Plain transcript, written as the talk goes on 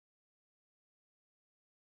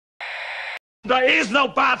There is no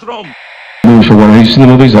bathroom! For one of these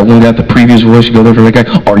movies, that one got the previous voice, you go there for the guy,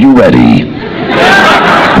 are you ready?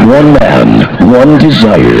 One man, one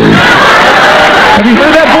desire. Have you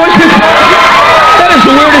heard that voice before? That is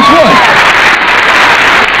the weirdest one.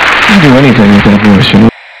 You can do anything with that voice, you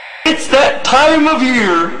know? It's that time of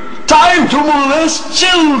year. Time to molest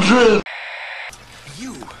children.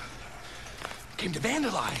 You came to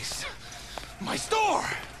vandalize my store,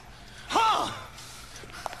 huh?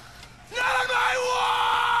 Not on my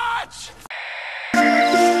watch!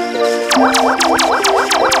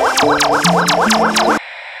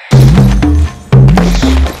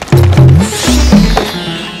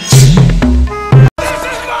 This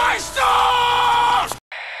is my store!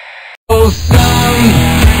 Oh, some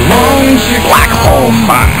long black hole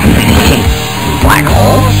fun. Black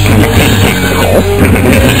hole?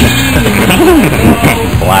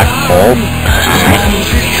 Black hole?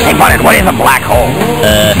 Hey, Butters, what is a black hole?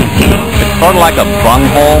 It's sort of like a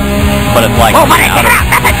bunghole, but it's like... Oh, Butters, check it out!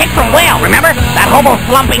 That's a chick from Whale, remember? That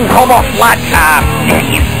hobo-slumping, hobo-slut,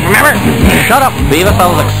 remember? Shut up, Beavis, I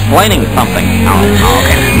was explaining something. Oh,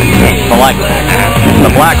 okay. So, like, the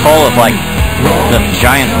black hole is like this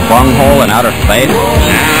giant bunghole in outer space.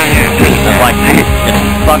 It's like, it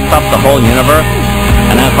sucks up the whole universe,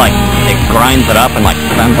 and then it's like, it grinds it up and like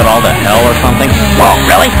sends it all to hell or something. Whoa,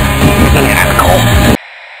 really? That's cool.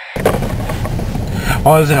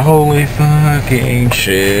 Oh, that holy fucking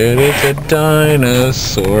shit, it's a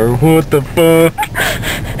dinosaur, what the fuck?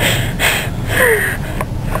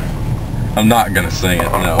 I'm not gonna sing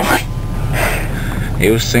it, no. He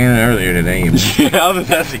was singing it earlier today. Yeah,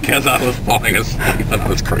 that's because I was falling asleep and I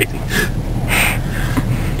was crazy.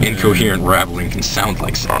 Incoherent rattling can sound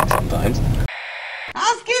like singing sometimes.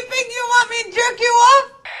 Housekeeping, you want me to jerk you off?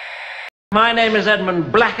 My name is Edmund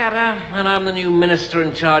Blackadder, and I'm the new minister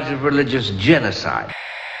in charge of religious genocide.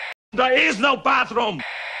 There is no bathroom!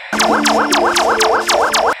 Well,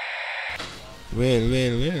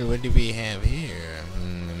 what do we have here?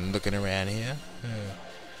 Looking around here.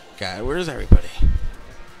 God, where's everybody?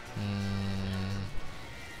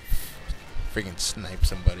 Freaking snipe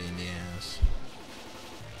somebody in the ass.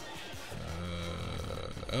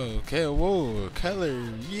 Okay, whoa,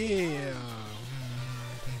 color, yeah.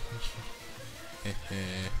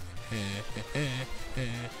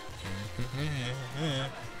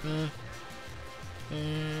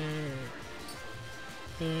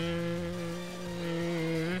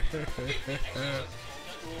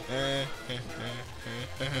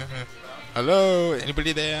 Hello,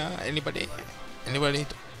 anybody there? Anybody? Anybody?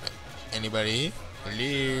 Anybody?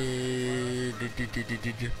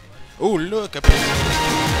 Oh, look!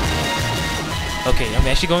 Okay, I'm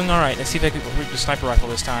actually going alright. Let's see if I can reach the sniper rifle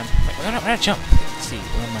this time. Wait, why not jump? Let's see,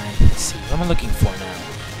 what am I looking for now?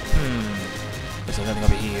 There's nothing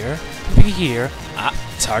over here. Nothing here. Ah,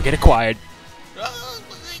 target acquired. Oh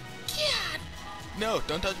my god! No,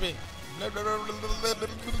 don't touch me! No.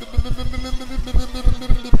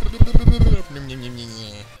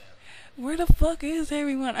 Where the fuck is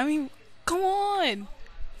everyone? I mean, come on!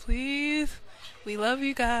 Please? We love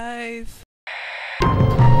you guys.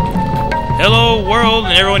 Hello world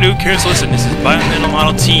and everyone who cares to listen. This is Biomedical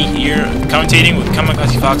Model T here, commentating with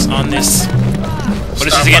Kamikaze Fox on this. What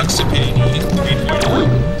is this again? Stupidiy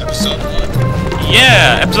 3.1, episode 1.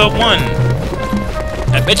 Yeah, episode 1.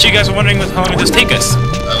 I bet you guys are wondering how long did this take us? A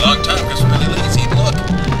long time because we're really lazy. Look.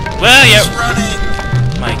 Well, yeah. He's running.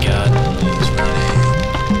 My god. He's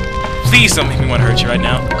running. Please don't make me want to hurt you right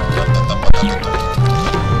now.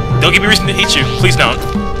 Don't give me reason to hate you. Please don't.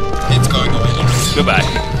 It's going away. Goodbye.